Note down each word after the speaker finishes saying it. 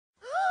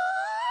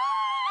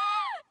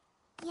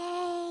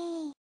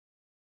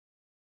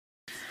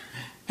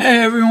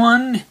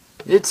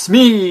It's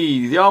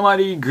me, the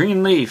almighty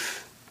Green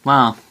Leaf.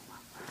 Well,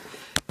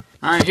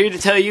 I'm here to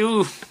tell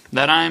you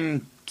that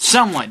I'm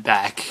somewhat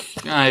back.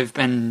 I've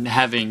been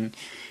having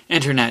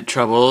internet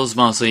troubles,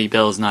 mostly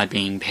bills not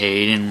being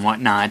paid and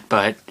whatnot,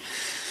 but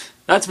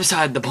that's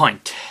beside the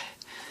point.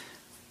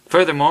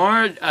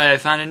 Furthermore, I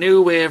found a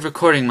new way of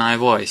recording my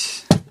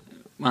voice.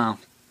 Well,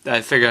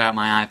 I figured out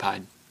my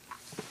iPod.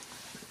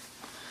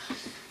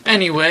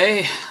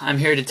 Anyway, I'm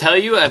here to tell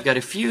you I've got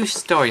a few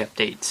story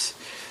updates.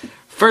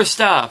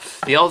 First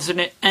off, the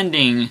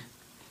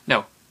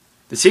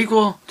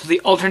sequel to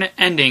the alternate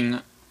ending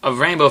of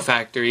Rainbow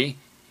Factory,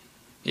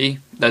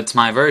 that's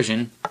my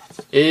version,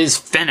 is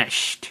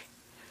finished.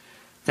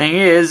 Thing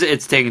is,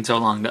 it's taken so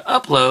long to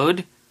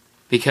upload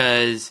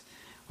because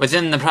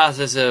within the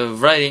process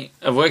of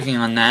working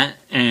on that,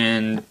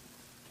 and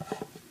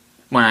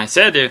when I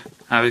said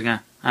I was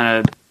gonna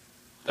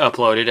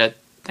upload it, I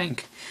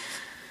think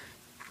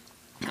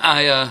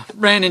I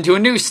ran into a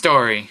new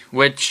story,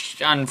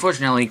 which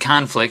unfortunately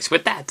conflicts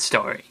with that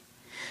story.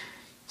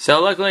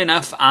 So luckily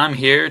enough, I'm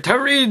here to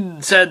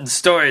read said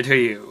story to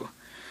you.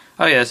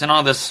 Oh yes, and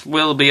all this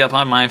will be up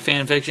on my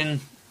FanFiction.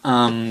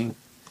 I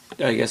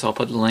guess I'll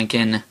put the link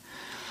in.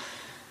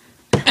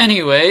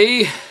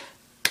 Anyway,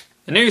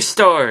 the new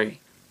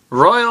story,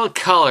 Royal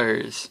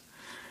Colors.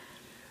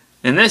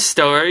 In this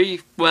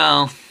story,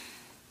 well,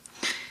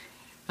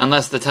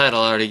 unless the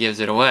title already gives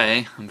it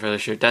away, I'm fairly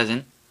sure it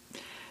doesn't.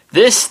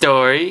 This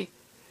story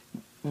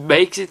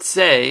makes it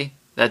say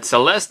that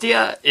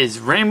Celestia is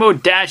Rainbow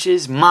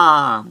Dash's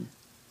mom.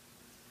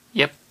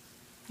 Yep,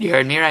 you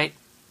heard me right.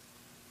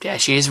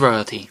 Dashy is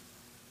royalty.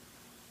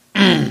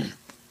 Anyway,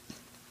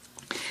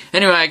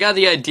 I got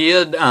the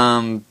idea.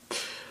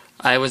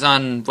 I was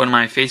on one of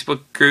my Facebook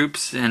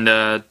groups, and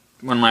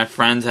one of my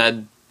friends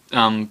had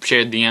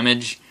shared the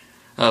image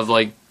of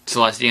like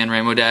Celestia and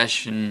Rainbow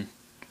Dash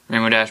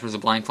was a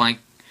blank flank.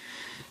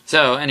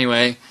 So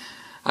anyway,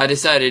 I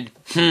decided,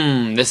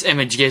 this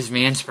image gives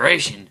me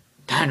inspiration.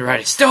 Time to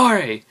write a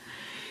story.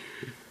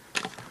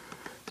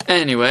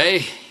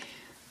 Anyway,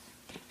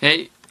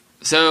 hey,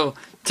 so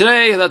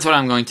today that's what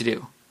I'm going to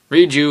do.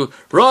 Read you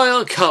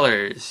Royal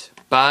Colors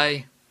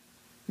by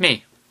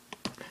me.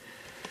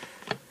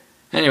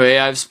 Anyway,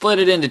 I've split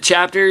it into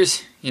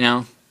chapters,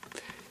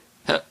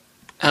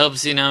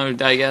 helps,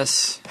 I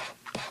guess.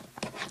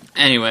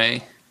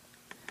 Anyway,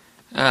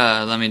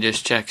 let me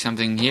just check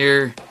something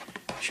here.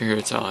 Sure,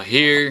 it's all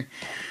here.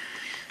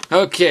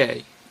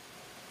 Okay,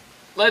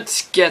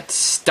 let's get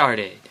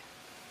started.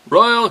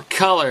 Royal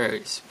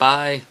Colors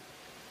by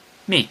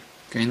me,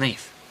 Green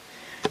Leaf.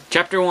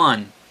 Chapter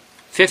 1,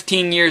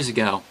 15 years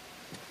ago.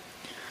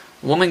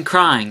 A woman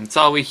crying, that's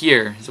all we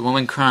hear, is a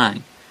woman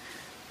crying.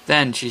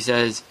 Then she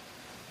says,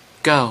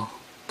 "Go,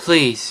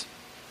 please,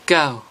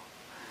 go."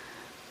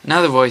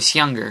 Another voice,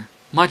 younger,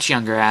 much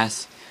younger,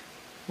 asks,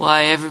 "Will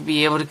I ever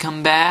be able to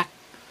come back?"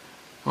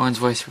 A woman's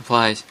voice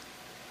replies,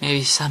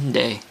 "Maybe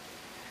someday."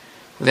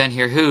 We then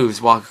hear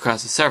hooves walk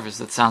across the surface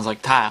that sounds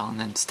like tile and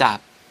then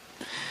stop.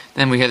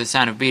 Then we hear the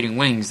sound of beating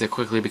wings that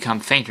quickly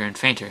become fainter and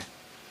fainter.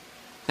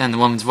 Then the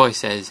woman's voice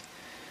says,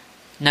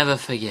 "Never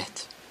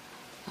forget.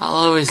 I'll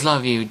always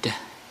love you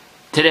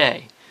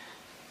today."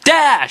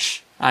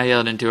 Dash! I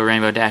yelled into a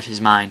Rainbow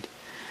Dash's mind.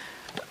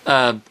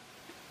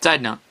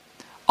 Side note.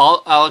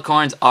 All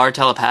alicorns are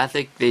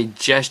telepathic. They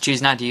just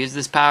choose not to use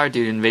this power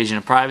due to invasion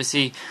of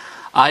privacy.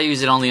 I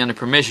use it only under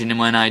permission, and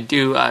when I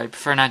do, I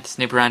prefer not to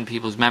snoop around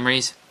people's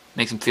memories.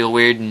 Makes them feel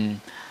weird,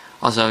 and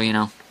also,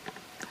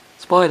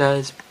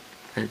 spoilers,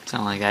 or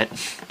something like that.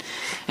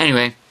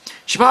 Anyway,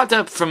 she popped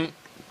up from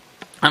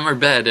her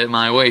bed at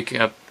my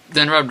wake-up,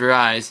 then rubbed her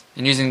eyes,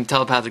 and using the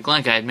telepathic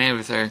link I had made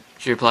with her,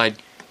 she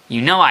replied, "You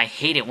know I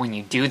hate it when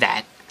you do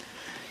that.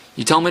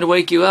 You told me to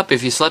wake you up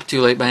if you slept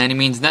too late by any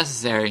means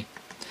necessary.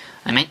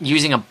 I meant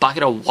using a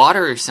bucket of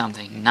water or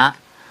something, not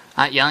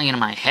yelling into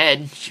my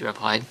head," she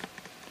replied.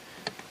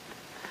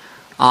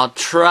 "I'll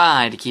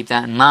try to keep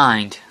that in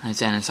mind," I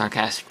said in a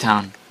sarcastic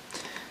tone.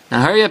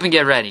 "Now hurry up and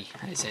get ready,"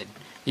 I said.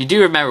 "You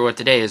do remember what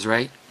today is,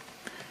 right?"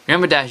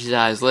 Rainbow Dash's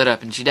eyes lit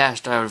up and she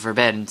dashed out of her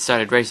bed and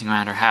started racing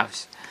around her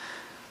house.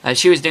 As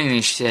she was doing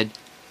this, she said,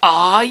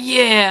 "Aw,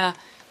 yeah!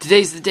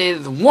 Today's the day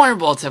that the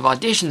Wonderbolts have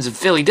auditions in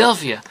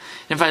Philadelphia,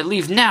 and if I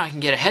leave now I can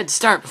get a head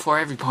start before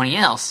everybody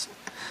else."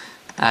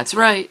 "That's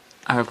right,"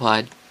 I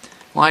replied.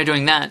 "While you're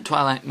doing that,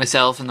 Twilight,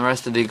 myself, and the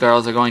rest of the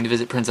girls are going to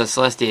visit Princess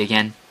Celestia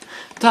again.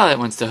 Twilight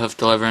wants to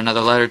deliver another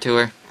letter to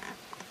her."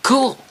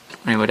 "Cool,"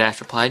 Rainbow Dash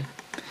replied.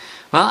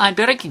 "Well, I'd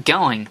better get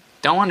going.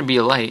 Don't want to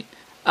be late.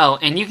 Oh,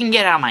 and you can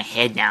get out of my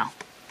head now."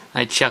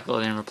 I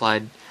chuckled and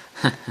replied,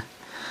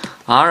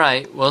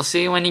 "Alright, we'll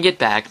see you when you get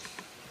back."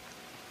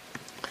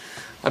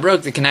 I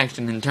broke the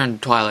connection and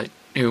turned to Twilight,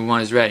 who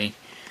was ready.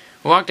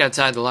 We walked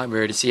outside the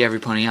library to see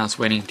everybody else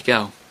waiting to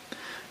go.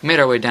 We made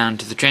our way down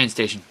to the train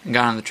station and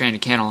got on the train to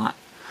Camelot.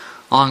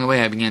 Along the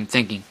way I began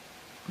thinking.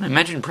 When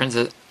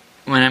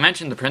I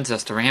mentioned the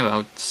princess to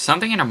Rainbow,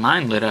 something in her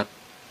mind lit up.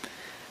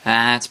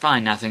 It's probably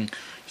nothing.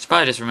 She's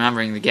probably just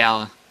remembering the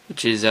gala,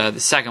 which is the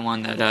second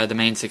one that the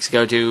main six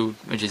go to,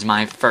 which is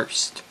my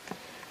first.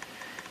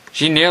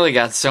 She nearly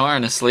got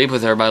Soren to sleep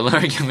with her by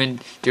luring him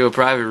into a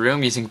private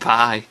room using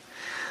pie.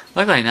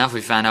 Luckily enough,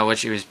 we found out what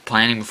she was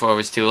planning before it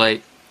was too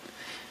late.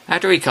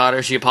 After we caught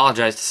her, she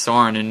apologized to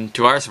Soren, and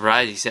to our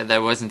surprise, he said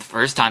that wasn't the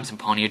first time some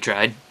pony had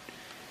tried.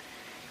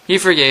 He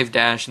forgave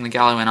Dash, and the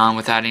gala went on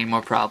without any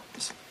more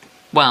problems.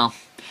 Well,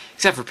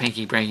 except for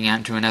Pinky breaking out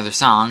into another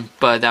song,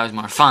 but that was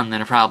more fun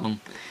than a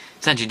problem.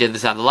 Since she did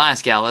this at the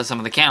last gala, some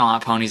of the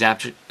Camelot ponies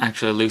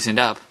actually loosened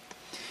up.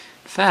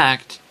 In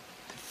fact,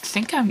 I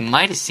think I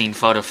might have seen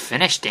Photo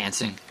finish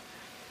dancing,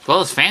 as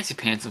well as Fancy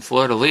Pants and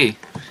Fleur-de-Lis.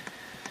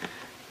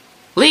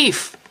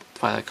 "Leaf!"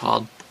 Twilight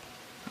called.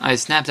 I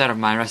snapped out of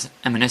my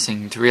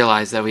reminiscing to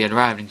realize that we had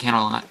arrived in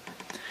Camelot.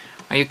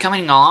 "Are you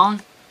coming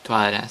along?"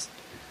 Twilight asked.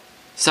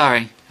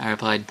 "Sorry," I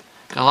replied.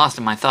 "Got lost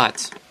in my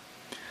thoughts."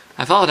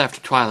 I followed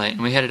after Twilight,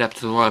 and we headed up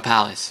to the royal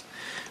palace.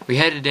 We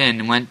headed in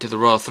and went to the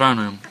royal throne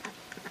room.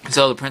 We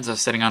saw the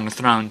princess sitting on the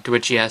throne, to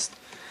which she asked,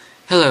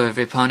 "Hello,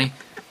 every pony.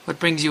 What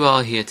brings you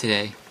all here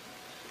today?"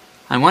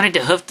 "I wanted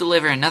to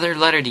hoof-deliver another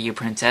letter to you,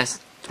 princess,"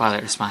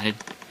 Twilight responded.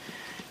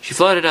 She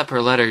floated up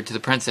her letter to the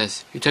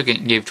princess, who took it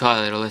and gave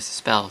Twilight a list of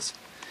spells.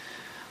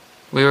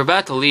 We were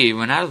about to leave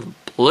when out of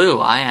the blue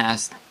I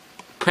asked,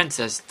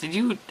 "Princess, did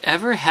you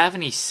ever have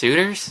any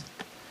suitors?"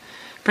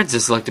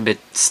 Princess looked a bit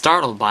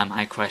startled by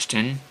my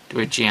question, to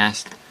which she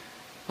asked,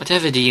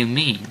 "Whatever do you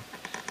mean?"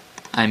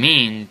 "I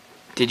mean,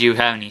 did you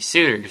have any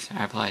suitors?"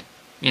 I replied.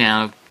 "You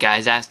know,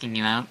 guys asking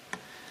you out."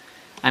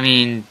 "I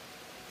mean,"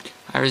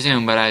 I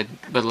resumed,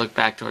 but looked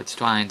back towards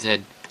Twilight and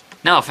said,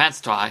 "No offense,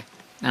 Twilight."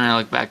 Then I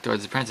looked back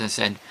towards the princess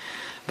and said,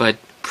 "But,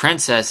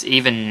 princess,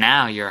 even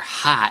now you're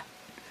hot."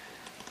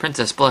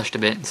 Princess blushed a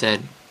bit and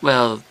said,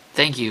 "Well,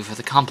 thank you for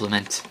the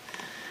compliment."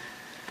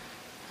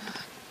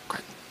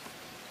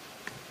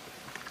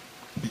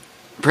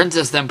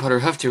 Princess then put her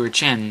hoof to her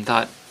chin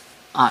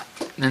and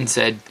then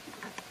said,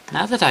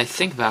 "Now that I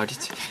think about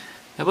it,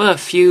 there were a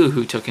few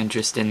who took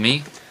interest in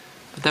me,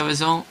 but there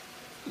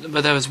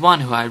was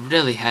one who I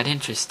really had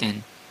interest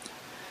in."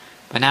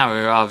 By now we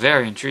were all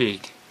very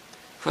intrigued.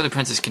 Before the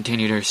princess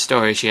continued her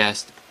story, she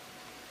asked,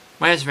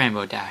 "Where's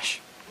Rainbow Dash?"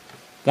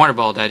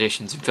 "Warner-Ball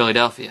auditions in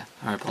Philadelphia,"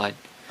 I replied.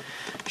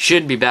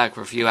 "Should be back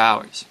for a few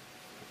hours."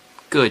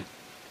 "Good,"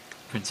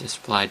 the princess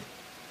replied,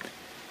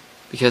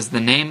 "because the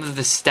name of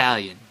the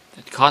stallion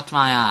that caught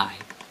my eye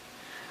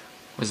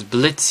was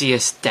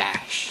Blitzius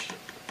Dash."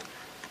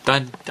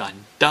 Dun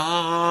dun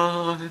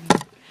dun!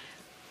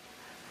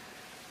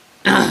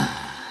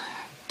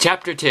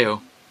 Chapter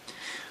 2.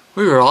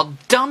 We were all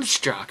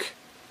dumbstruck.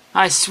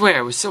 I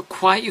swear, it was so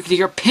quiet you could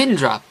hear a pin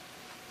drop.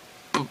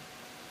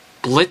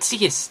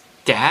 Blitzius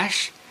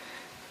Dash?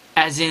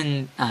 As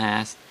in, I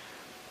asked.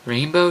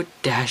 "Rainbow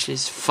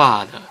Dash's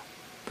father,"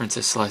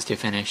 Princess Celestia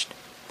finished.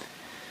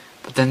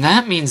 "But then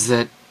that means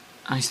that,"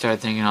 I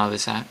started thinking all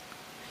this out.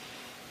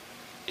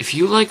 "If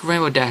you like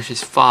Rainbow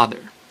Dash's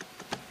father,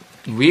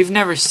 and we've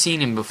never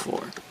seen him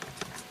before,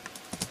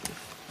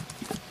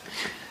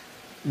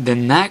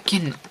 then that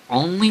can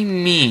only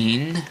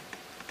mean..."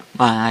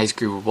 My eyes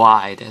grew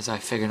wide as I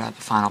figured out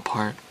the final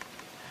part.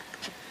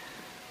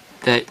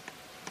 "That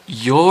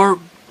you're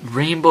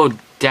Rainbow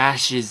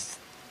Dash's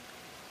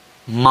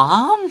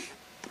mom?"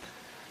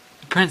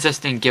 The princess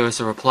didn't give us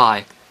a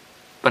reply,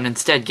 but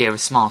instead gave a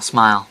small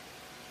smile.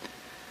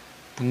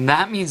 "And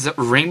that means that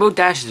Rainbow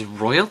Dash is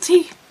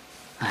royalty?"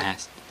 I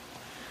asked.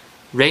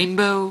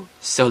 "Rainbow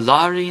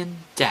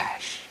Solarian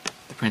Dash,"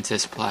 the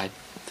princess replied.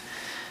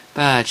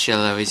 "But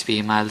she'll always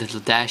be my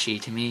little Dashy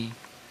to me."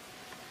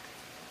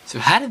 "So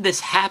how did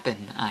this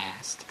happen?" I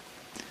asked.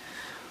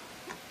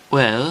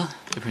 "Well,"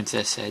 the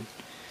princess said,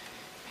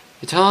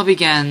 "it all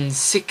began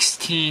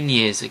 16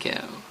 years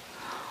ago,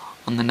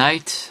 on the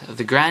night of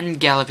the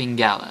Grand Galloping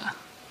Gala.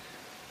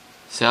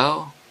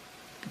 So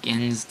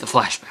begins the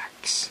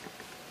flashbacks.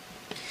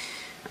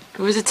 It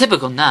was a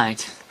typical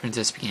night," the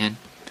princess began.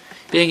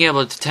 "Being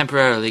able to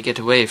temporarily get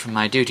away from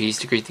my duties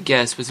to greet the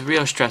guests was a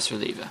real stress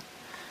reliever.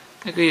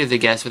 I greeted the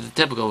guests with a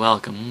typical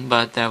welcome,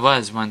 but there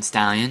was one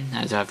stallion,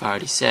 as I've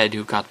already said,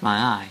 who caught my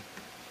eye."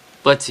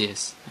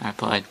 "Blitzius," I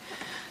replied,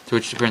 to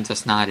which the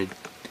princess nodded.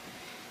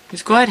 "He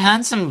was quite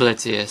handsome,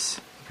 Blitzius,"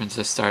 the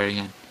princess started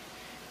again.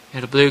 "He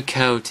had a blue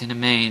coat and a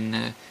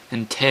mane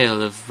and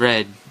tail of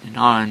red and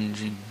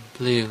orange and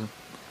blue."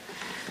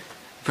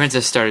 The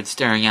princess started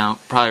staring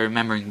out, probably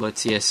remembering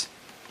Blitzius.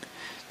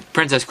 The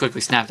princess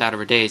quickly snapped out of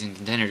her daze and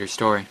continued her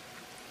story.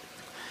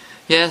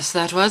 "Yes,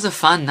 that was a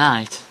fun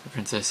night," the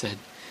princess said.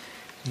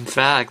 "In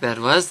fact, that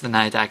was the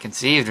night I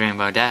conceived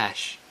Rainbow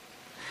Dash.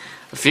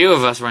 A few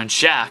of us were in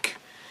shock,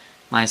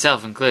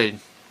 myself included.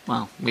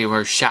 Well, we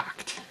were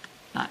shocked,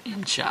 not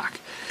in shock.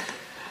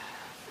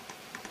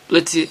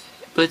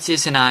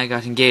 Blitzius and I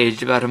got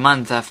engaged about a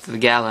month after the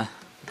gala,"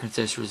 the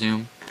princess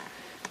resumed.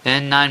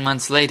 "Then, 9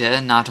 months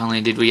later, not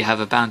only did we have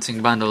a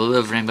bouncing bundle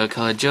of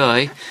rainbow-colored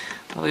joy,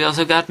 but we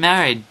also got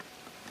married.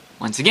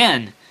 Once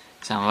again,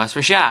 some of us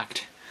were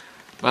shocked.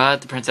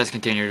 But the princess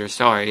continued her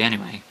story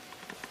anyway.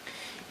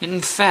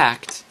 In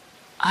fact,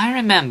 I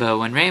remember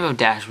when Rainbow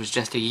Dash was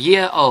just a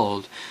year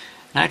old,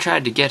 and I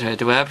tried to get her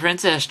to wear a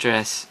princess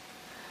dress.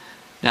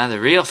 Now the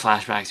real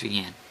flashbacks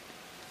began.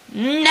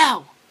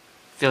 No!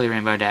 Philly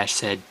Rainbow Dash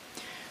said.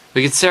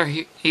 We could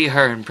see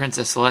her and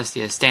Princess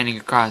Celestia standing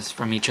across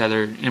from each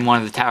other in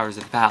one of the towers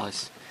of the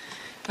palace.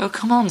 Oh,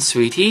 come on,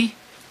 sweetie,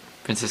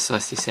 Princess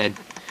Celestia said.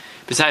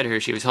 Beside her,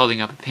 she was holding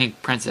up a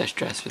pink princess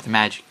dress with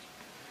magic.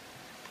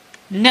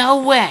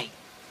 No way,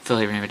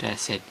 Philly Rainbow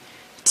Dash said.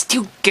 It's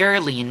too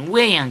girly and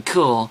way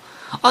uncool.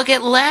 I'll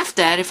get laughed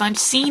at if I'm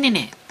seen in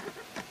it.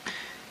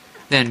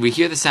 Then we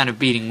hear the sound of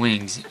beating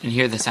wings and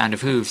hear the sound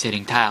of hooves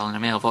hitting tile and a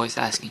male voice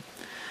asking,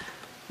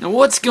 Now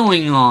what's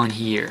going on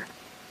here?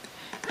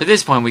 At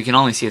this point, we can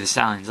only see the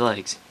stallion's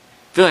legs.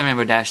 Philly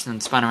Rainbow Dash then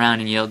spun around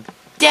and yelled,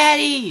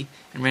 Daddy!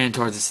 And ran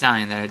towards the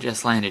stallion that had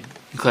just landed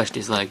and clutched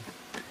his leg.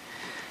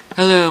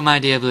 Hello, my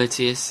dear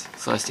Blitzius,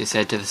 Celestia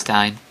said to the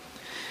stallion.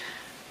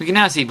 We can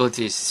now see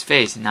Blitzius'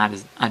 face and not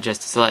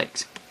just his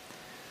legs.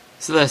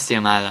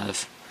 Celestia, my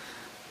love,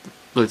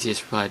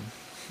 Blitzius replied.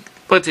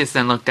 Blitzius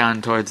then looked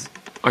down towards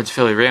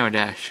Philly Rainbow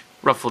Dash,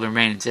 ruffled her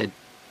mane, and said,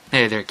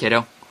 Hey there,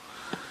 kiddo.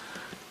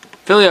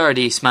 Philly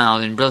already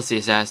smiled, and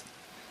Blitzius asked,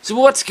 So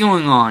what's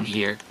going on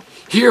here?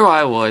 Here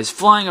I was,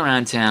 flying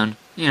around town,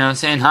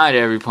 saying hi to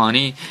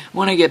everybody.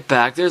 When I get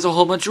back, there's a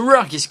whole bunch of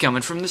ruckus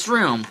coming from this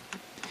room.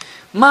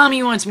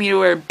 Mommy wants me to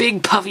wear a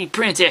big puffy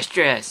princess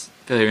dress,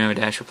 Philly Rainbow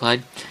Dash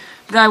replied.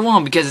 But I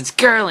won't because it's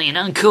girly and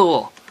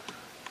uncool.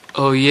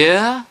 Oh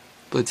yeah?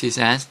 Blitzius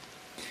asked.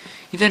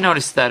 He then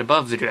noticed that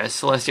above the dress,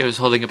 Celestia was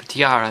holding up a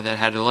tiara that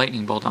had a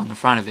lightning bolt on the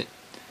front of it.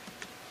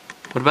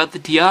 What about the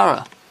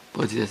tiara?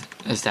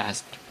 Blitzius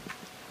asked.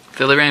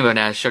 Philly Rainbow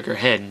Dash shook her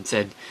head and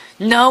said,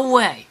 No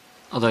way!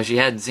 Although she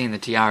hadn't seen the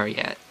tiara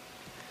yet.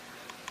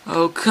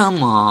 Oh,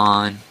 come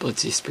on,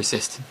 Blitzius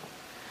persisted.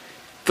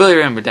 Philly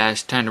Rainbow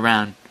Dash turned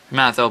around, her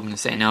mouth open to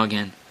say no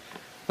again.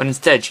 But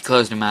instead she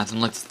closed her mouth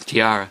and looked at the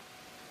tiara.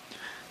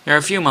 There were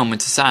a few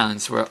moments of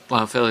silence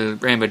while Philly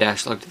Rainbow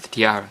Dash looked at the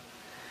tiara.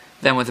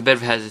 Then, with a bit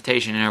of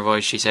hesitation in her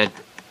voice, she said,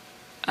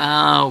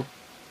 Oh,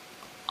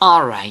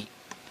 alright.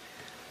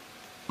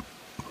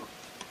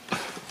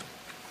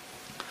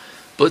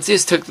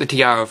 Blitzius took the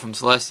tiara from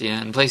Celestia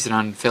and placed it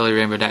on Philly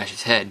Rainbow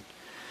Dash's head.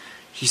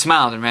 She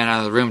smiled and ran out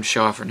of the room to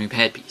show off her new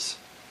headpiece.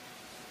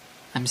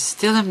 I'm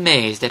still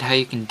amazed at how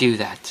you can do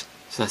that,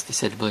 Celestia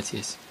said to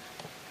Blitzius.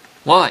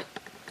 What?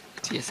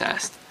 Blitzius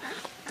asked.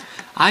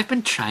 I've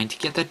been trying to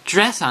get that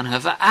dress on her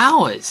for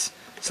hours,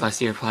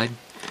 Celestia replied.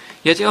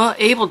 Yet you're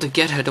able to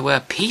get her to wear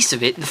a piece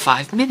of it in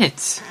 5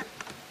 minutes.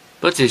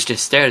 Blitzius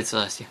just stared at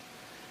Celestia.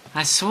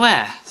 I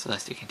swear,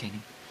 Celestia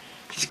continued,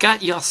 she's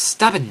got your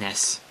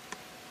stubbornness.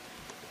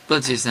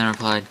 Blitzius then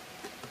replied,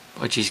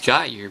 But she's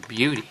got your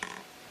beauty.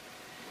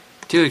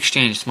 The two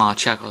exchanged small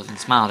chuckles and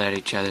smiled at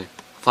each other.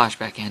 The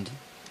flashback ended.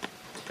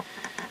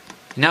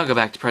 We now go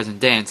back to present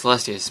day and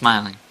Celestia is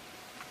smiling.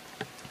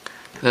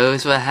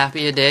 Those were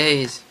happier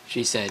days,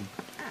 she said.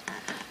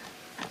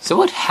 So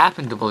what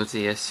happened to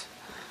Blitzius?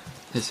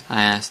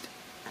 I asked.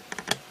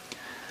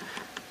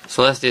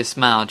 Celestia's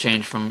smile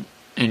changed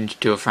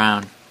into a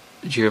frown,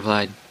 and she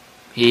replied,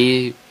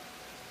 He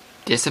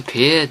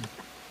disappeared.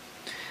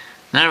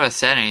 None of us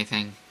said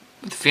anything,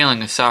 but the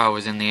feeling of sorrow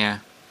was in the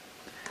air.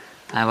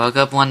 I woke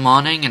up one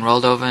morning and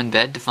rolled over in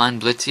bed to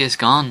find Blitzius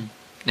gone.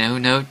 No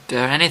note or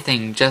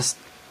anything, just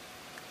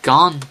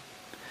gone.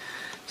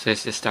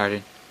 Celestia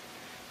started.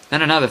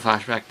 Then another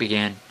flashback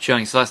began,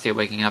 showing Celestia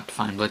waking up to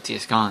find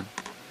Blitzius gone.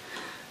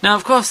 Now,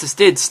 of course, this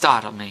did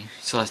startle me,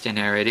 Celestia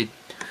narrated.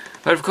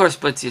 But of course,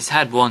 Blitzius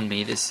had warned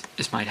me this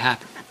might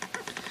happen.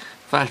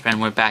 Flashback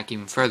went back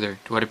even further,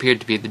 to what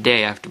appeared to be the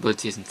day after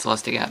Blitzius and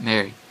Celestia got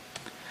married.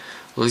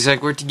 Looks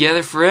like we're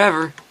together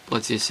forever,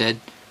 Blitzius said.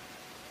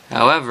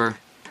 However...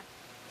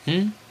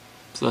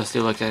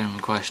 Celestia looked at him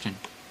in question.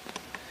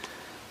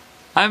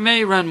 I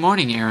may run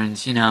morning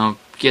errands,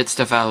 get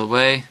stuff out of the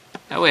way.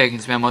 That way I can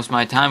spend most of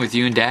my time with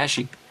you and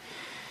Dashy.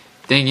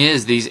 Thing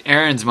is, these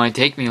errands might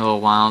take me a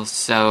little while,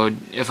 so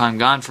if I'm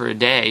gone for a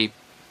day,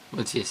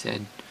 Blitzius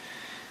said,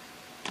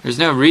 there's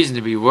no reason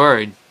to be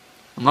worried.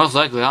 I'm most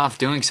likely off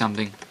doing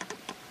something.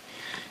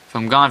 If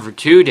I'm gone for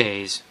 2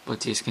 days,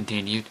 Blitzius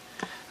continued,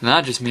 then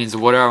that just means that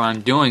whatever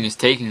I'm doing is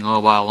taking a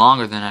little while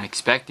longer than I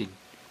expected.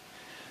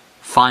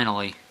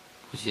 Finally,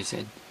 Blitzius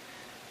said,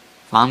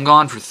 if I'm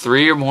gone for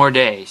 3 or more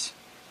days,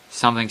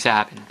 something's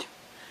happened.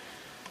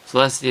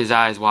 Celestia's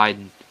eyes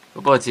widened,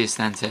 but Blitzius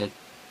then said,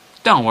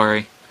 Don't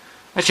worry.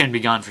 I shouldn't be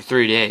gone for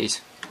 3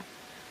 days.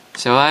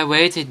 So I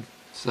waited,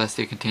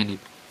 Celestia continued.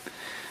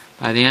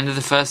 By the end of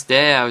the first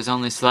day, I was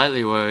only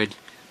slightly worried.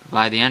 But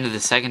by the end of the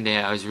second day,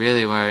 I was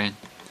really worried.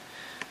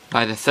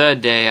 By the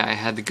third day, I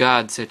had the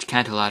guards search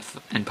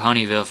Canterlot and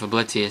Ponyville for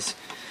Blitzius.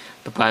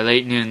 But by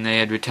late noon, they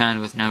had returned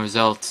with no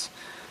results.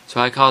 So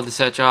I called the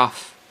search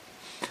off.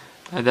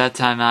 By that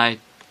time,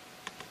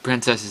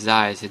 Princess's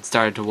eyes had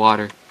started to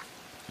water.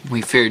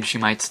 We feared she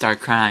might start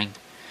crying.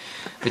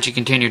 But she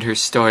continued her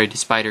story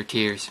despite her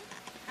tears.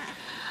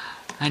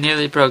 I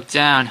nearly broke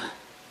down.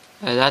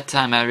 By that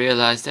time I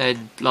realized I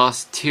had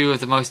lost 2 of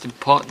the most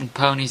important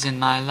ponies in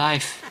my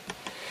life.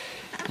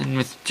 And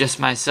with just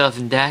myself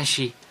and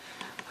Dashy,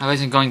 I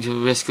wasn't going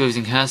to risk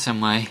losing her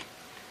some way.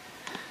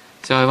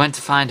 So I went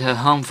to find a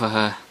home for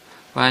her,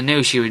 where I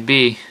knew she would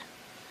be.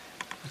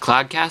 A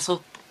cloud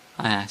castle?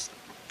 I asked.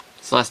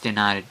 Celestia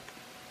nodded.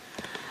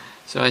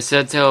 So I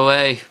sent her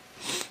away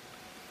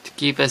to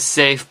keep us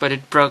safe, but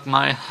it broke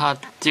my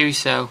heart to do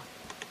so.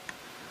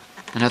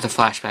 Another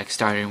flashback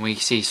started, and we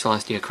see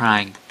Celestia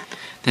crying.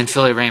 Then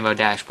Philly Rainbow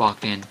Dash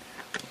walked in,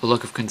 a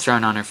look of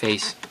concern on her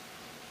face.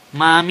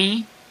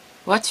 "Mommy,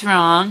 what's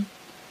wrong?"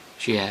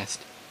 she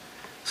asked.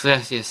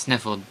 Celestia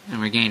sniffled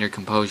and regained her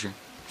composure.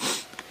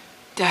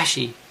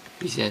 "Dashy,"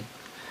 he said,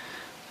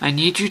 "I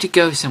need you to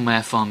go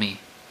somewhere for me.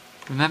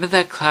 Remember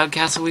that cloud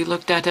castle we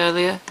looked at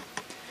earlier?"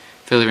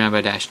 Philly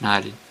Rainbow Dash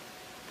nodded.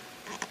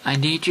 "I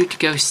need you to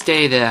go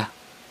stay there,"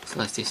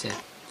 Celestia said.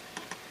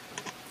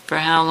 "For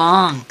how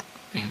long?"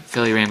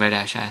 Philly Rainbow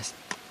Dash asked.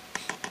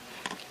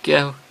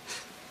 "Go.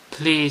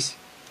 Please,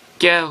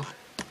 go,"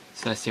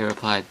 Celestia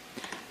replied,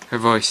 her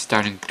voice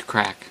starting to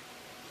crack.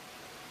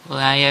 "Will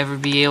I ever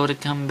be able to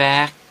come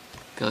back?"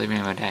 Philly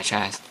Rainbow Dash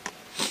asked.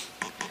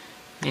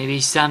 "Maybe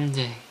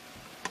someday,"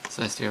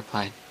 Celestia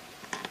replied.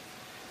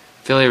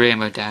 Philly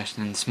Rainbow Dash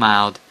then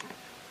smiled,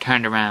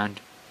 turned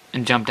around,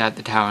 and jumped out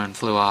the tower and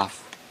flew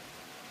off.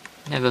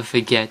 "Never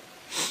forget,"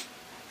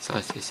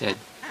 Celestia said.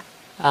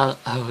 "I'll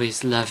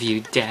always love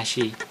you,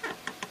 Dashy."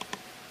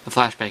 The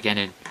flashback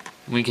ended,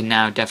 and we can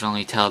now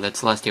definitely tell that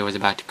Celestia was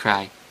about to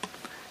cry.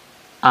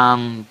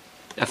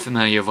 A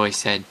familiar voice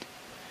said.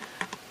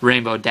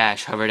 Rainbow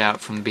Dash hovered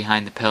out from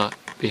behind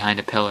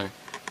a pillar,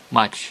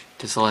 much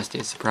to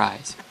Celestia's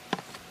surprise.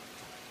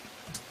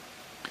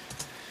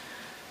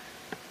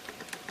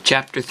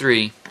 Chapter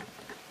 3.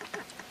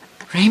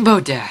 "Rainbow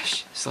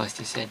Dash,"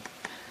 Celestia said.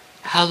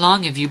 "How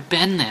long have you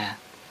been there?"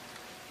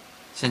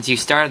 "Since you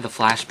started the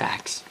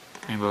flashbacks,"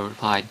 Rainbow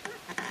replied.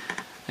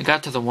 "I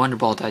got to the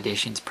Wonderbolt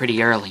auditions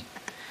pretty early,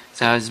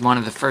 so I was one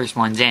of the first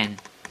ones in.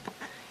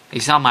 They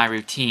saw my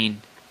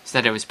routine,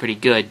 said it was pretty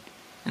good,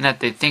 and that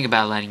they'd think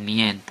about letting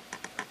me in.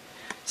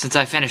 Since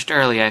I finished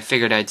early, I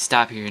figured I'd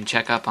stop here and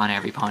check up on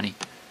every pony.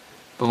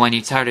 But when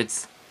you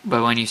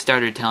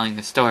started telling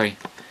the story,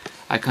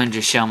 I couldn't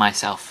just show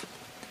myself.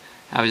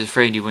 I was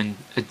afraid you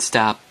wouldn't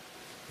stop."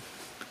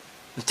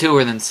 The two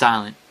were then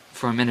silent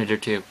for a minute or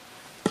two.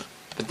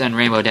 But then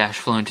Rainbow Dash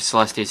flew into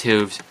Celestia's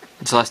hooves,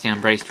 and Celestia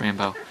embraced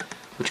Rainbow,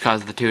 which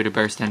caused the two to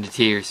burst into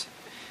tears.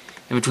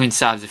 In between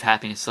sobs of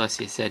happiness,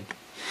 Celestia said,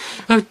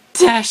 "Oh,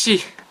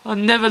 Dashy, I'll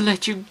never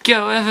let you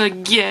go ever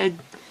again."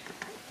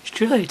 It's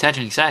truly a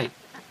touching sight.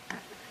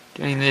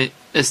 During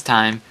this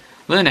time,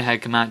 Luna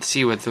had come out to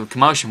see what the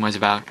commotion was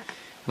about.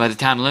 By the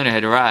time Luna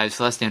had arrived,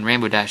 Celestia and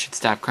Rainbow Dash had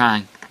stopped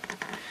crying.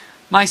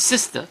 "My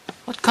sister,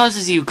 what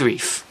causes you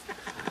grief?"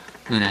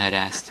 Luna had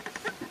asked.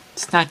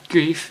 "It's not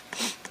grief,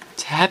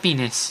 it's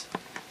happiness,"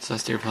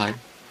 Celestia replied.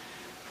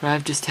 "For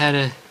I've just had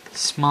a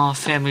small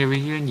family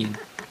reunion."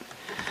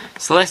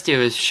 Celestia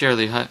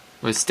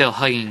was still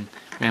hugging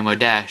Rainbow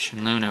Dash,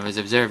 and Luna was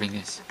observing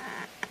this.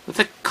 "With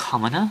a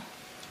commoner?"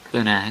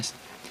 Luna asked.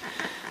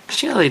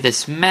 "Surely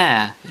this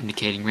mare,"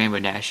 indicating Rainbow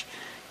Dash,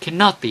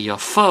 "cannot be your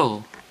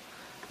foal."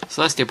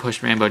 Celestia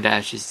pushed Rainbow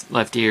Dash's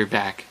left ear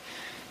back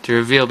to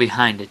reveal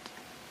behind it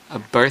a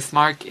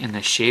birthmark in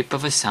the shape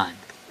of a sun.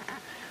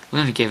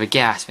 Luna gave a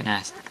gasp and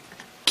asked,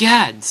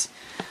 "Gads!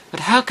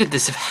 But how could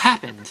this have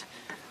happened?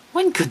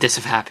 When could this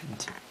have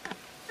happened?"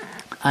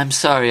 "I'm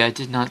sorry I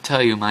did not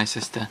tell you, my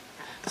sister,"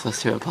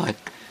 Celestia replied.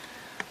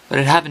 "But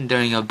it happened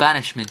during your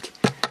banishment,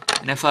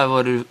 and if I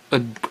would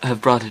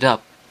have brought it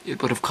up,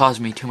 it would have caused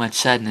me too much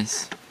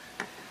sadness."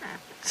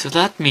 "So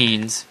that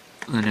means,"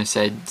 Luna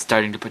said,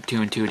 starting to put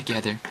two and two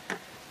together,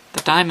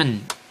 "that I'm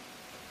an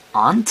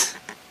aunt?"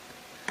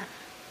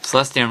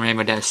 Celestia and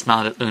Rainbow Dash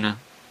smiled at Luna,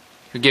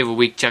 who gave a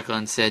weak chuckle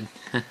and said,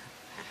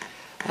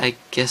 "I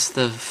guess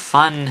the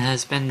fun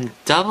has been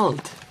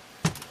doubled."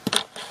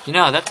 "You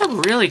know, that's a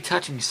really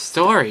touching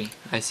story,"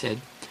 I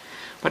said.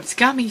 "But it's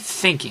got me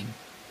thinking,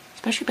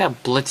 especially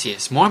about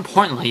Blitzius, more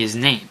importantly his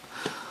name.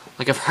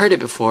 Like I've heard it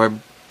before,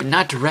 but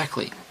not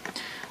directly."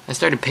 I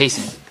started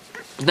pacing,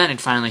 but then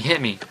it finally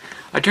hit me.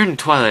 I turned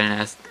to Twilight and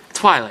asked,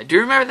 "Twilight, do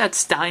you remember that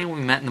stallion we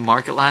met in the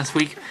market last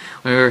week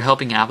when we were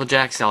helping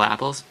Applejack sell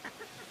apples?"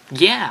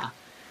 "Yeah,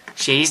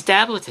 Shays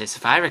Dablatus,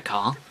 if I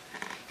recall.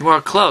 He wore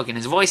a cloak and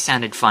his voice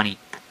sounded funny,"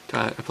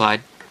 Twilight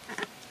replied.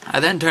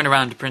 I then turned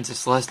around to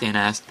Princess Celestia and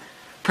asked,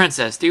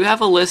 "Princess, do you have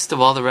a list of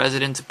all the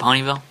residents of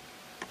Ponyville?"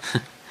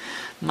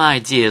 "My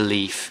dear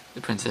Leaf,"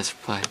 the princess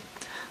replied,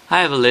 "I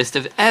have a list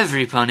of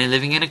every pony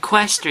living in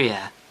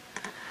Equestria."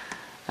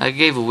 I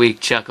gave a weak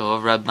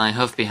chuckle, rubbed my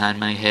hoof behind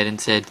my head, and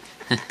said,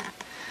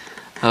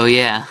 "Oh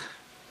yeah.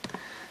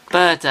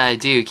 But I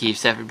do keep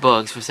separate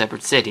books for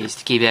separate cities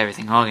to keep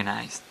everything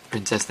organized," the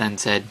princess then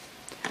said.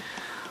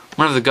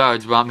 One of the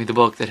guards brought me the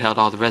book that held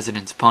all the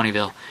residents of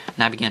Ponyville,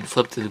 and I began to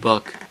flip through the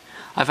book.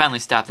 I finally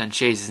stopped on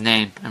Shays'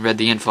 name and read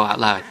the info out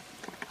loud.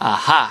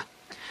 Aha!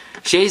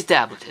 Shays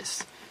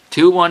Dablatus,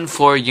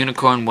 214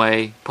 Unicorn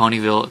Way,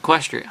 Ponyville,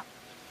 Equestria.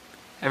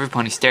 Every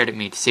pony stared at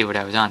me to see what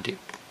I was onto.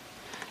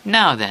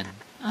 "Now then,"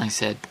 I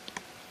said,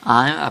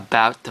 "I'm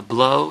about to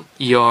blow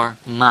your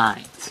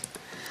mind."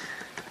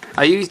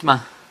 I used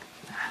my...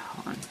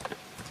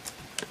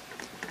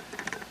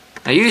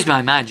 I used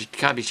my magic to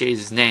copy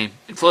Chase's name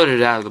and floated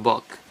it out of the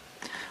book.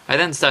 I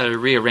then started to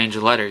rearrange the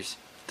letters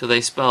till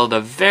they spelled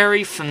a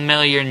very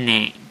familiar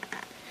name.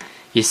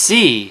 You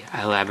see,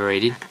 I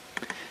elaborated,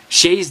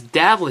 Shays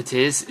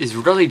Davlitis is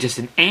really just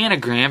an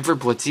anagram for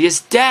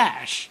Blitzius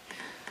Dash,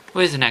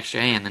 with an extra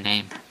A in the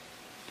name.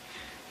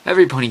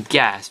 Everybody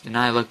gasped, and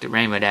I looked at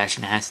Rainbow Dash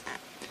and asked,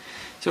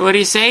 "So what do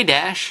you say,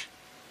 Dash?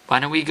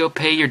 Why don't we go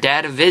pay your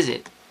dad a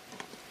visit?"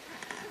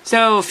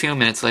 So, a few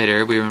minutes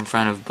later, we were in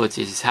front of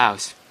Blitzius'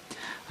 house.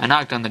 I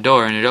knocked on the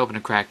door, and it opened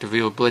a crack to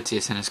reveal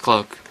Blitzius in his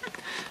cloak.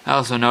 I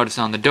also noticed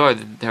on the door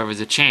that there was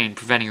a chain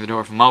preventing the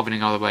door from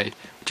opening all the way,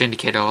 which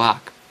indicated a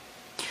lock.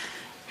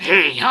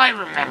 "Hey, I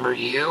remember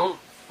you,"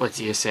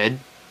 Blitzius said.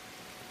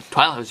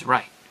 Twilight was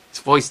right. His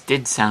voice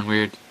did sound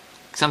weird.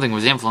 Something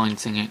was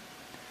influencing it.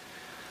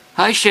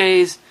 "Hi,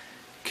 Shays.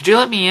 Could you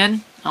let me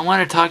in? I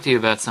want to talk to you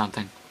about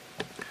something."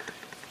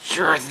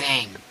 "Sure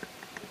thing,"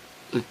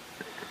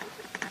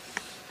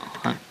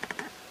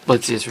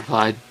 Blitzius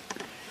replied.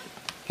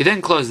 He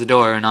then closed the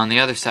door, and on the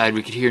other side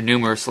we could hear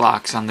numerous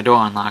locks on the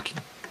door unlocking.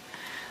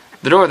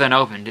 The door then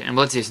opened, and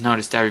Blitzius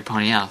noticed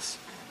everybody else.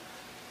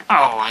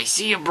 "Oh, I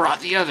see you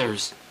brought the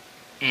others.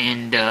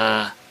 And,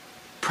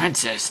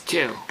 Princess,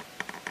 too,"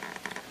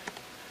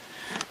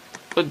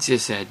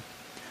 Blitzius said.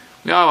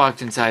 We all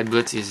walked inside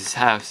Blitzius'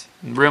 house.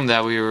 The room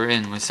that we were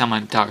in was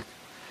somewhat dark,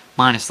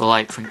 minus the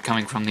light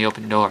coming from the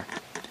open door.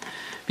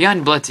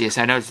 Behind Blitzius,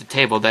 I noticed a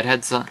table that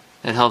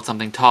held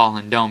something tall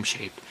and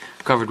dome-shaped,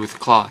 covered with a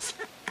cloth.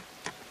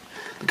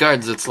 The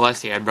guards that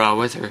Celestia had brought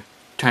with her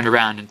turned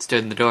around and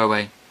stood in the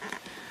doorway.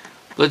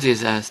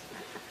 Blitzius asked,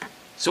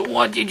 "So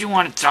what did you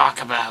want to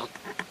talk about?"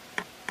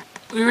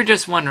 "We were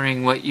just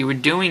wondering what you were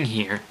doing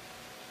here,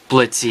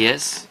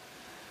 Blitzius,"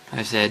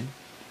 I said.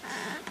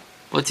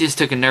 Blitzius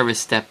took a nervous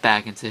step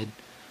back and said,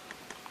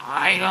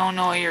 "I don't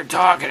know what you're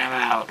talking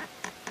about."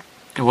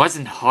 It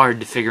wasn't hard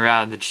to figure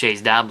out that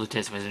Shays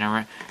Dablitis was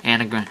an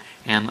anagram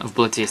of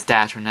Blitzius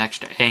Dash with an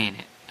extra A in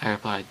it, I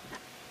replied.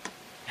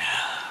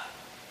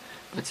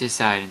 Blitzius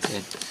sighed and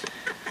said,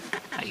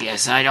 "I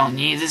guess I don't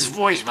need this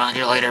voice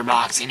modulator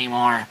box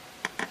anymore."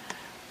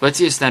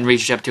 Blitzius then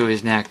reached up to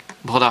his neck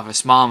and pulled off a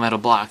small metal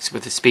box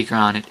with a speaker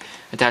on it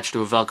attached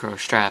to a Velcro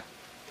strap.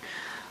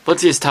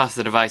 Blitzius tossed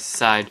the device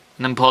aside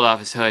and then pulled off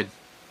his hood.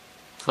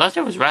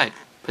 Celestia was right.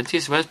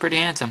 Blitzius was pretty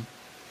handsome.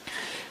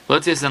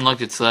 Blitzius then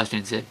looked at Celestia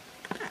and said,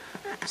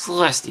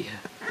 "Celestia,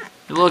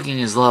 you're looking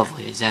as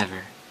lovely as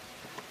ever."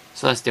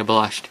 Celestia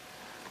blushed.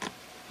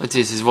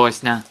 Blitzius'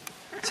 voice now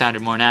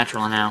sounded more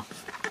natural now.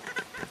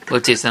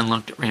 Blitzius then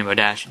looked at Rainbow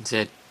Dash and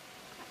said,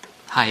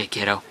 "Hiya,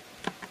 kiddo."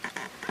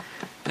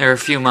 There were a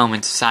few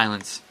moments of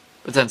silence,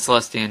 but then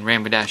Celestia and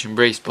Rainbow Dash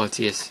embraced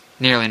Blitzius,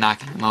 nearly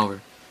knocking him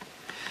over.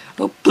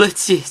 "Oh,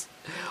 Blitzius,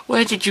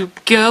 where did you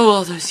go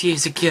all those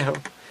years ago?"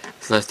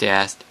 Celestia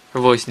asked, her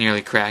voice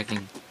nearly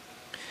cracking.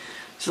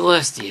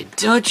 "Celestia,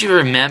 don't you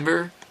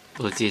remember?"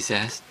 Blitzius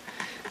asked.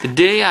 "The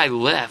day I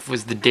left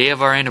was the day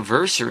of our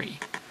anniversary.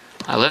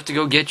 I left to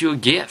go get you a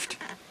gift."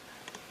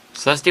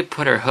 Celestia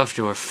put her hoof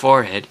to her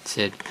forehead and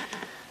said,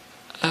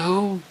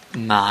 "Oh,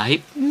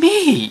 my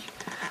me!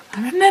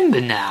 I remember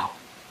now.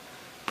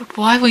 But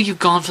why were you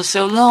gone for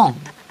so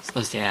long?"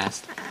 Celestia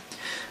asked.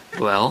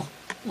 Well,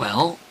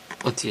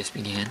 Blitzius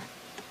began.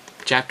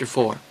 Chapter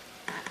 4.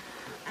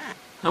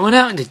 "I went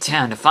out into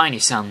town to find you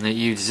something that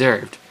you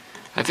deserved.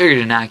 I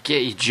figured to not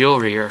get you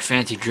jewelry or a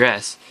fancy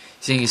dress,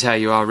 seeing as how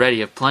you already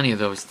have plenty of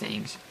those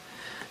things.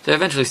 So I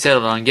eventually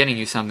settled on getting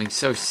you something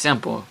so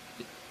simple,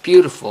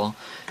 beautiful,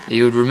 that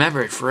you would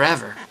remember it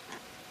forever."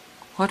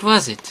 "What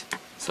was it?"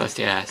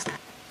 Celestia asked.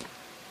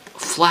 "A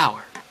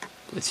flower,"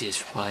 Blitzius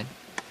replied.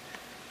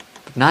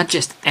 "But not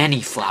just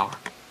any flower.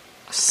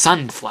 A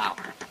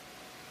sunflower.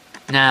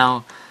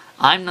 Now,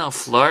 I'm no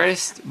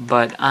florist,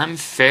 but I'm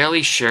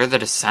fairly sure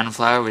that a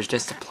sunflower was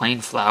just a plain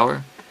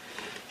flower.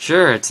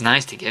 Sure, it's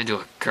nice to give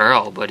to a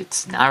girl, but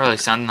it's not really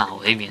something that'll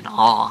leave you in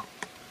awe.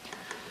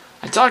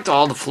 I talked to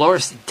all the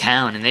florists in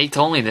town, and they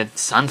told me that the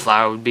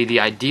sunflower would be the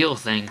ideal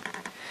thing,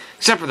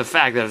 except for the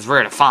fact that it's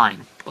rare to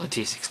find,"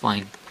 Blitzius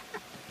explained.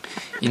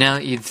 "You know,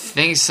 you'd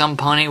think some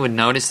pony would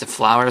notice a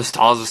flower as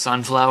tall as a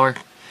sunflower,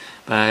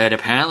 but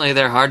apparently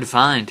they're hard to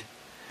find.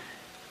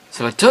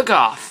 So I took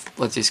off,"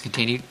 Blitzius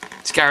continued,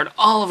 "scoured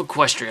all of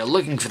Equestria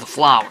looking for the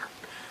flower.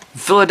 From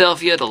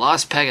Philadelphia to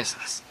Las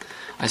Pegasus,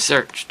 I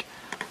searched.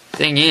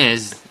 Thing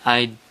is,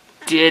 I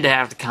did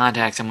have to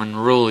contact some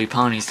unruly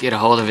ponies to get a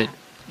hold of it,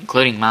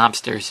 including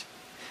mobsters."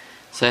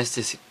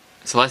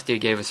 Celestia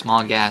gave a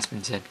small gasp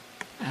and said,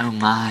 "Oh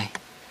my."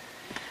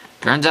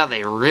 "Turns out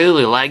they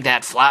really liked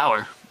that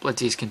flower,"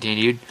 Blitzius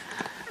continued,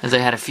 "as I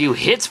had a few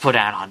hits put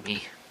out on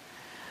me.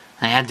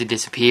 I had to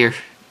disappear,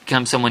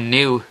 become someone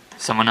new,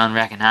 someone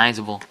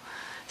unrecognizable,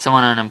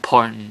 someone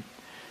unimportant.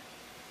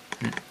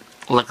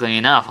 Luckily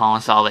enough,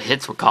 almost all the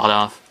hits were called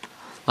off.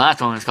 The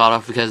last one was called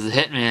off because the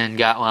hitman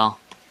got, well,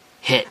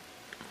 hit."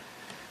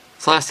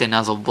 Celestia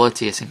nuzzled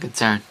Blitzius in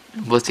concern,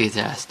 and Blitzius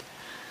asked,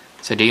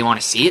 "So do you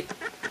want to see it?"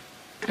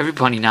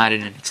 Everybody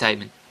nodded in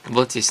excitement, and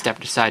Blitzius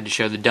stepped aside to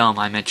show the dome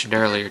I mentioned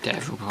earlier to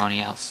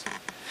everybody else.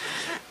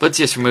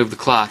 Blitzius removed the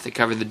cloth that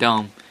covered the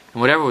dome, and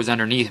whatever was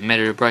underneath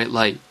emitted a bright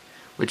light,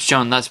 which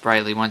shone less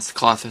brightly once the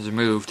cloth was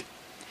removed.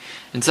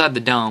 Inside the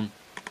dome,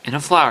 in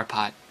a flower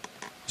pot,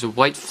 was a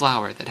white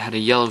flower that had a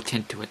yellow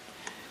tint to it,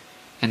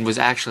 and was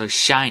actually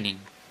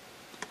shining.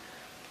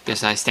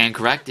 Guess I stand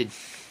corrected.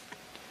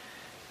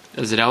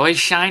 Does it always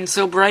shine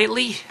so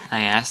brightly?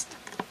 I asked,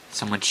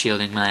 somewhat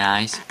shielding my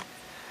eyes.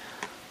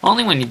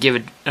 Only when you give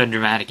it a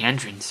dramatic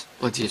entrance,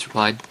 Blitzius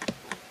replied.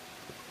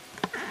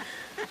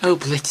 Oh,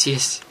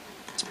 Blitzius,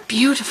 it's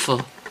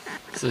beautiful,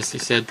 Celestia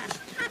said.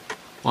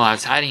 Well, I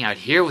was hiding out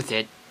here with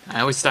it.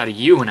 I always thought of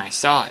you when I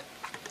saw it,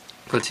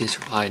 Blitzius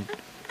replied.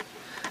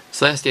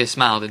 Celestia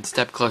smiled and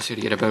stepped closer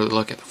to get a better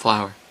look at the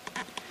flower.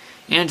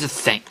 And to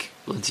think,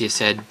 Blitzius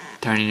said,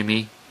 turning to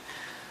me.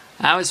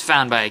 I was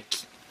found by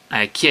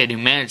a kid who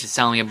managed to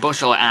sell me a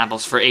bushel of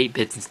apples for 8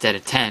 bits instead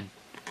of 10.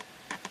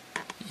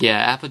 Yeah,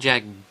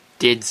 Applejack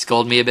did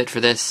scold me a bit for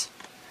this.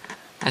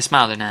 I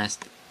smiled and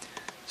asked,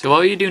 So what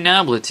will you do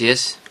now,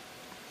 Blitzius?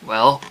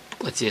 Well,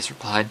 Blitzius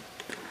replied,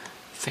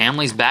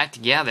 Family's back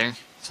together.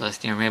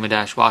 Celestia and Rainbow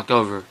Dash walked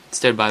over and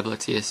stood by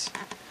Blitzius.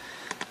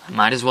 I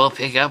might as well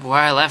pick up where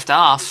I left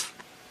off,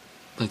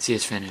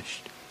 Blitzius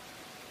finished.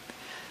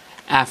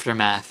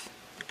 Aftermath.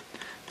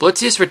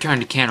 Blitzius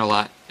returned to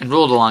Canterlot and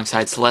ruled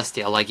alongside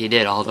Celestia like he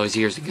did all those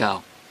years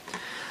ago.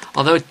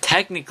 Although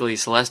technically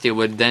Celestia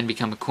would then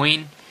become a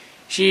queen,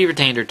 she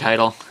retained her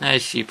title,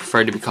 as she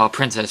preferred to be called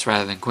princess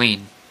rather than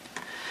queen.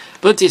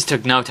 Blitzius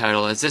took no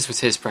title, as this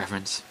was his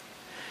preference.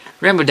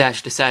 Rainbow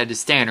Dash decided to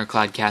stay in her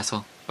cloud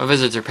castle, or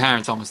visits her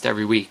parents almost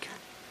every week.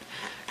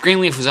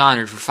 Greenleaf was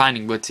honored for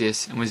finding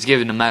Blitzius and was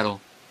given a medal.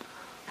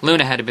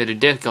 Luna had a bit of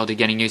difficulty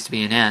getting used to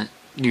being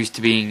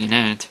an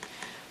aunt,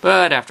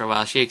 but after a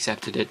while she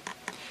accepted it.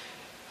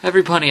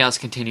 Everybody else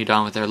continued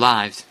on with their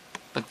lives,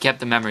 but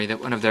kept the memory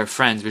that one of their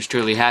friends was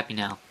truly happy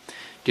now,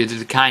 due to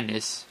the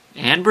kindness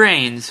and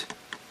brains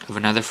of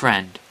another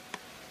friend.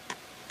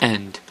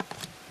 End.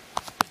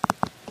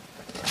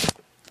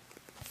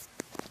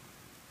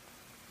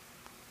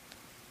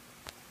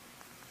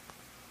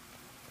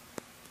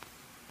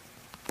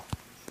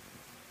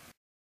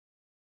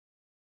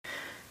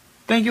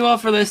 Thank you all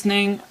for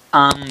listening.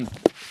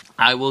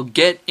 I will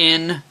get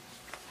in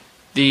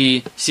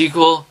the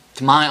sequel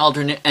to my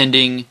alternate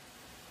ending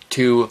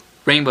to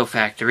Rainbow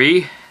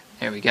Factory.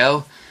 There we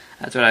go.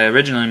 That's what I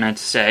originally meant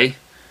to say.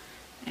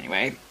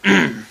 Anyway,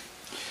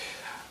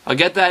 I'll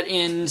get that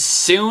in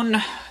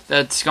soon.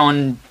 That's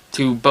going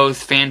to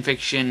both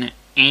FanFiction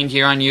and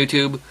here on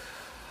YouTube.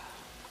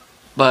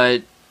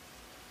 But,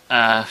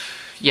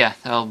 yeah,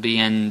 that'll be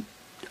in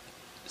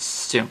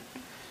soon.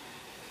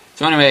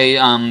 So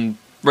anyway,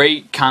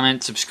 rate,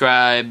 comment,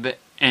 subscribe,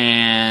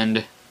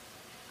 and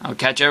I'll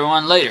catch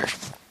everyone later.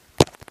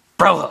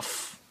 Bro.